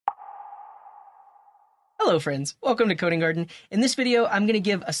Hello friends, welcome to Coding Garden. In this video, I'm going to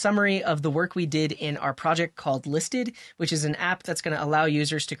give a summary of the work we did in our project called Listed, which is an app that's going to allow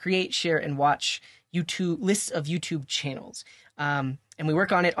users to create, share, and watch lists of YouTube channels. And we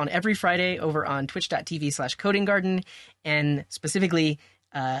work on it on every Friday over on twitch.tv/codinggarden. And specifically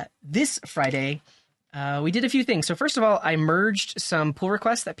this Friday, we did a few things. So first of all, I merged some pull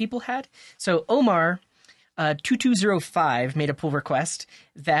requests that people had. So Omar 2205 made a pull request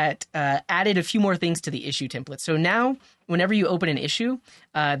that added a few more things to the issue template. So now, whenever you open an issue,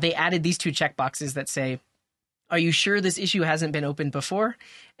 they added these two checkboxes that say, are you sure this issue hasn't been opened before?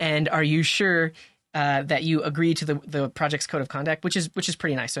 And are you sure that you agree to the project's code of conduct, which is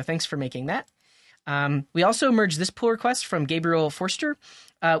pretty nice. So thanks for making that. We also merged this pull request from Gabriel Forster.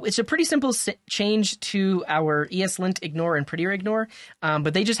 It's a pretty simple change to our ESLint ignore and prettier ignore,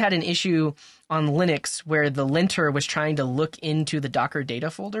 but they just had an issue on Linux where the linter was trying to look into the Docker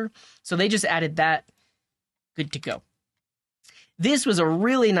data folder. So they just added that. Good to go. This was a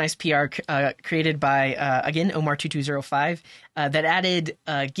really nice PR created by, again, Omar 2205 that added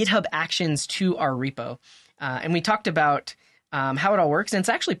GitHub actions to our repo. And we talked about how it all works, and it's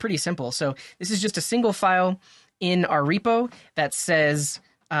actually pretty simple. So this is just a single file in our repo that says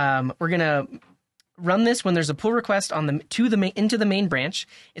we're going to run this when there's a pull request into the main branch.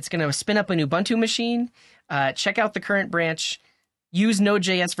 It's going to spin up an Ubuntu machine, check out the current branch, use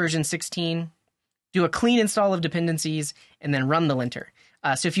Node.js version 16, do a clean install of dependencies, and then run the linter.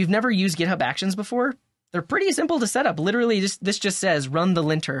 So if you've never used GitHub Actions before, they're pretty simple to set up. Literally, this just says run the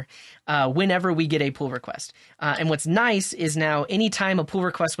linter whenever we get a pull request. And what's nice is now anytime a pull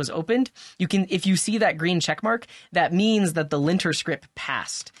request was opened, if you see that green check mark, that means that the linter script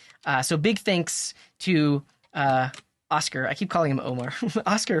passed. So big thanks to Oscar. I keep calling him Omar.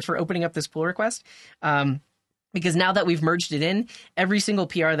 Oscar for opening up this pull request. Because now that we've merged it in, every single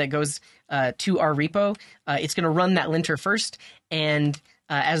PR that goes to our repo, it's going to run that linter first. And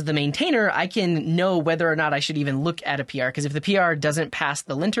as the maintainer, I can know whether or not I should even look at a PR, because if the PR doesn't pass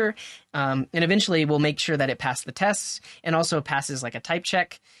the linter, and eventually we'll make sure that it passed the tests and also passes like a type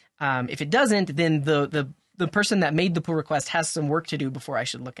check. If it doesn't, then the person that made the pull request has some work to do before I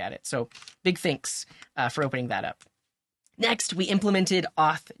should look at it. So big thanks for opening that up. Next, we implemented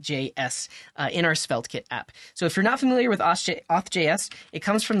Auth.js in our SvelteKit app. So if you're not familiar with Auth.js, it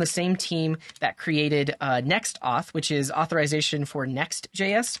comes from the same team that created next-auth, which is authorization for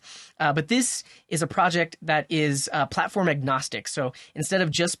Next.js. But this is a project that is platform agnostic. So instead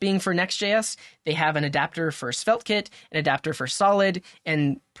of just being for Next.js, they have an adapter for SvelteKit, an adapter for Solid,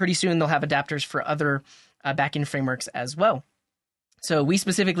 and pretty soon they'll have adapters for other backend frameworks as well. So we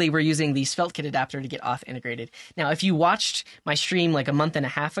specifically were using the SvelteKit adapter to get Auth integrated. Now, if you watched my stream like a month and a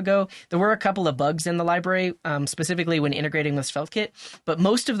half ago, there were a couple of bugs in the library, specifically when integrating with SvelteKit, but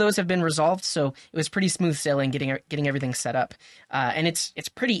most of those have been resolved. So it was pretty smooth sailing getting everything set up. And it's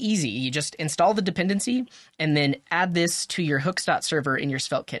pretty easy. You just install the dependency and then add this to your hooks.server in your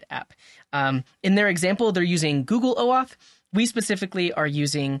SvelteKit app. In their example, they're using Google OAuth. We specifically are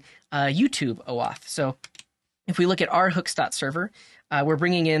using YouTube OAuth. So if we look at our hooks.server, we're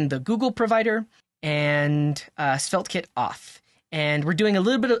bringing in the Google provider and SvelteKit auth. And we're doing a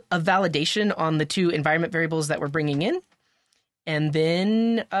little bit of validation on the two environment variables that we're bringing in. And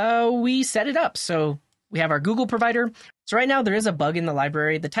then we set it up. So we have our Google provider. So right now there is a bug in the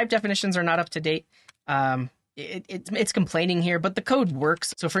library. The type definitions are not up to date. It's complaining here, but the code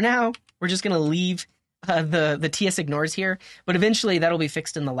works. So for now, we're just going to leave the TS ignores here, but eventually that'll be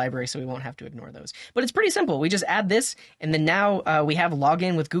fixed in the library, so we won't have to ignore those. But it's pretty simple. We just add this, and then now we have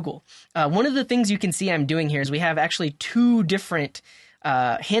login with Google. One of the things you can see I'm doing here is we have actually two different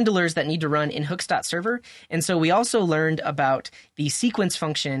handlers that need to run in hooks.server, and so we also learned about the sequence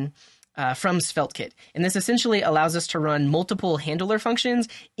function from SvelteKit. And this essentially allows us to run multiple handler functions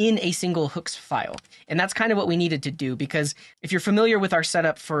in a single hooks file. And that's kind of what we needed to do, because if you're familiar with our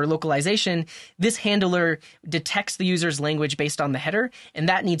setup for localization, this handler detects the user's language based on the header, and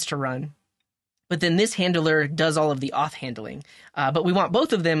that needs to run. But then this handler does all of the auth handling. But we want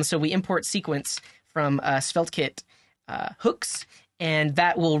both of them, so we import sequence from SvelteKit hooks, and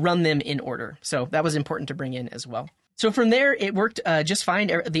that will run them in order. So that was important to bring in as well. So from there, it worked just fine.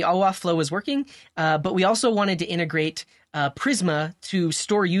 The OAuth flow was working, but we also wanted to integrate Prisma to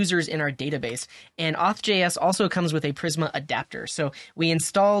store users in our database. And Auth.js also comes with a Prisma adapter. So we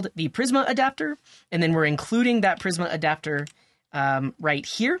installed the Prisma adapter, and then we're including that Prisma adapter right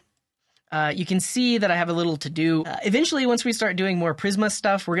here. You can see that I have a little to do. Eventually, once we start doing more Prisma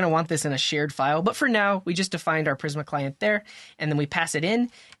stuff, we're going to want this in a shared file. But for now, we just defined our Prisma client there, and then we pass it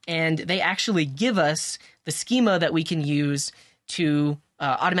in. And they actually give us the schema that we can use to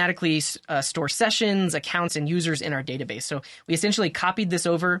automatically store sessions, accounts, and users in our database. So we essentially copied this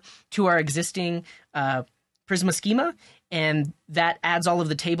over to our existing Prisma schema, and that adds all of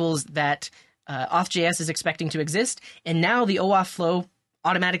the tables that Auth.js is expecting to exist. And now the OAuth flow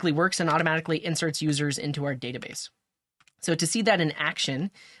automatically works and automatically inserts users into our database. So to see that in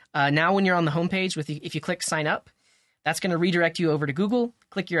action, now when you're on the homepage, if you click sign up, that's going to redirect you over to Google.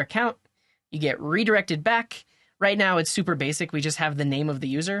 Click your account, you get redirected back. Right now it's super basic. We just have the name of the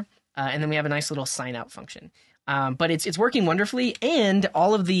user, and then we have a nice little sign out function. But it's working wonderfully, and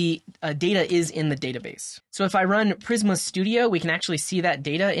all of the data is in the database. So if I run Prisma Studio, we can actually see that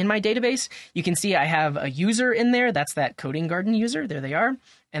data in my database. You can see I have a user in there. That's that Coding Garden user. There they are.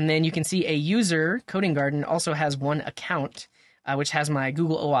 And then you can see a user, Coding Garden, also has one account, which has my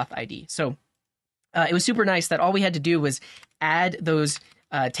Google OAuth ID. So it was super nice that all we had to do was add those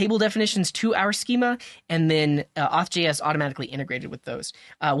table definitions to our schema, and then Auth.js automatically integrated with those.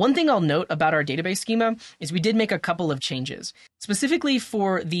 One thing I'll note about our database schema is we did make a couple of changes. Specifically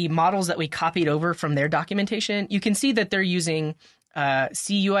for the models that we copied over from their documentation, you can see that they're using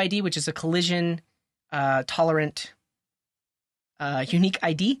CUID, which is a collision tolerant unique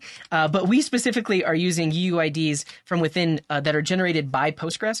ID, but we specifically are using UUIDs from within that are generated by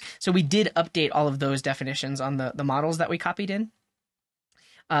Postgres. So we did update all of those definitions on the models that we copied in.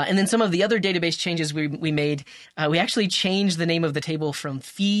 And then some of the other database changes we made, we actually changed the name of the table from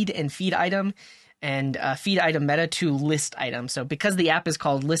feed and feed item and feed item meta to list item. So because the app is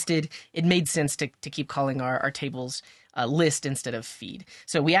called listed, it made sense to keep calling our tables list instead of feed.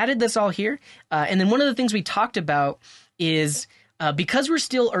 So we added this all here. And then one of the things we talked about is because we're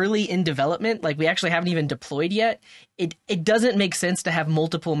still early in development, like we actually haven't even deployed yet, it doesn't make sense to have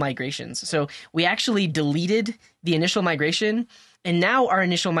multiple migrations. So we actually deleted the initial migration. And now our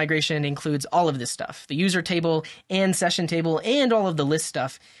initial migration includes all of this stuff, the user table and session table and all of the list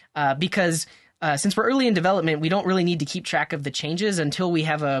stuff, because since we're early in development, we don't really need to keep track of the changes until we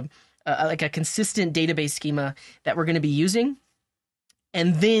have a consistent database schema that we're going to be using.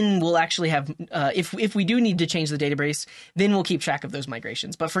 And then we'll actually have, if we do need to change the database, then we'll keep track of those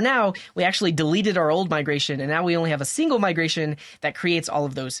migrations. But for now, we actually deleted our old migration, and now we only have a single migration that creates all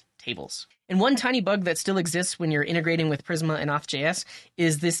of those tables. And one tiny bug that still exists when you're integrating with Prisma and Auth.js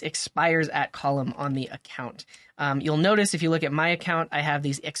is this expires at column on the account. You'll notice if you look at my account, I have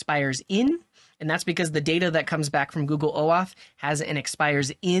these expires in, and that's because the data that comes back from Google OAuth has an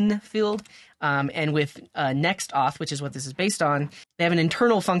expires in field. And with next-auth, which is what this is based on, they have an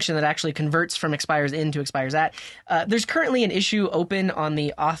internal function that actually converts from expires in to expires at. There's currently an issue open on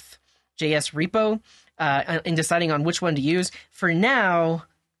the Auth.js repo in deciding on which one to use. For now,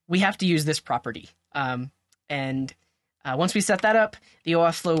 we have to use this property. And once we set that up, the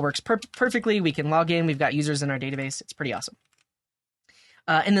OAuth flow works perfectly. We can log in. We've got users in our database. It's pretty awesome.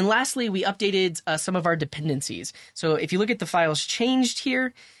 And then lastly, we updated some of our dependencies. So if you look at the files changed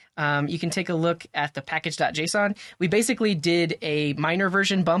here, you can take a look at the package.json. We basically did a minor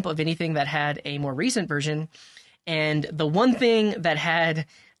version bump of anything that had a more recent version. And the one thing that had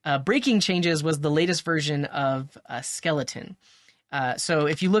breaking changes was the latest version of Skeleton. So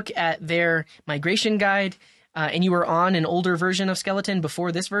if you look at their migration guide and you were on an older version of Skeleton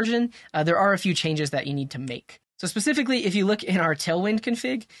before this version, there are a few changes that you need to make. So specifically, if you look in our Tailwind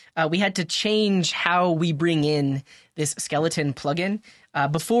config, we had to change how we bring in this Skeleton plugin.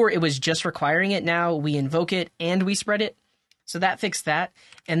 Before, it was just requiring it. Now we invoke it and we spread it. So that fixed that.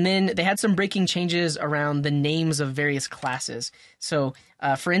 And then they had some breaking changes around the names of various classes. So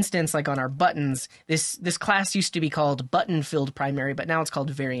for instance, like on our buttons, this class used to be called button filled primary, but now it's called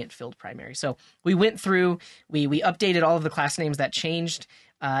variant filled primary. So we went through, we updated all of the class names that changed,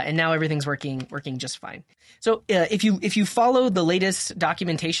 and now everything's working just fine. So if you follow the latest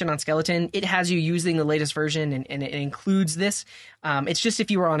documentation on Skeleton, it has you using the latest version, and it includes this. It's just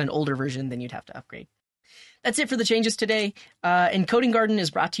if you were on an older version, then you'd have to upgrade. That's it for the changes today. And Coding Garden is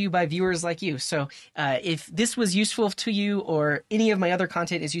brought to you by viewers like you. So if this was useful to you or any of my other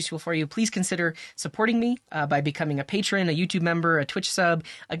content is useful for you, please consider supporting me by becoming a patron, a YouTube member, a Twitch sub,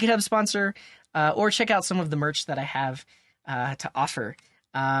 a GitHub sponsor, or check out some of the merch that I have to offer.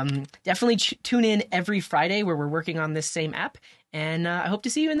 Definitely tune in every Friday where we're working on this same app. And I hope to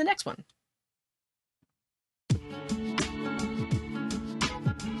see you in the next one.